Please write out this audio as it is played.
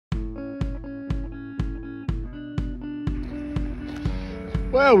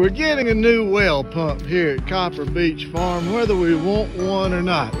Well, we're getting a new well pump here at Copper Beech Farm, whether we want one or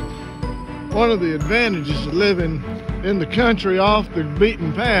not. One of the advantages of living in the country off the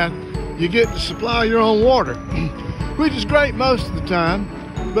beaten path, you get to supply your own water, which is great most of the time.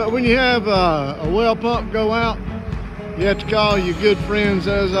 But when you have a well pump go out, you have to call your good friends,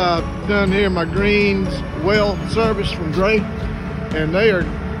 as I've done here, my Greens well service from Dre, and they are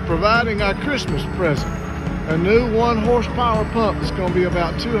providing our Christmas present. A new 1 horsepower pump that's going to be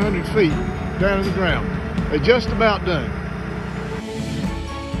about 200 feet down to the ground. They're just about done.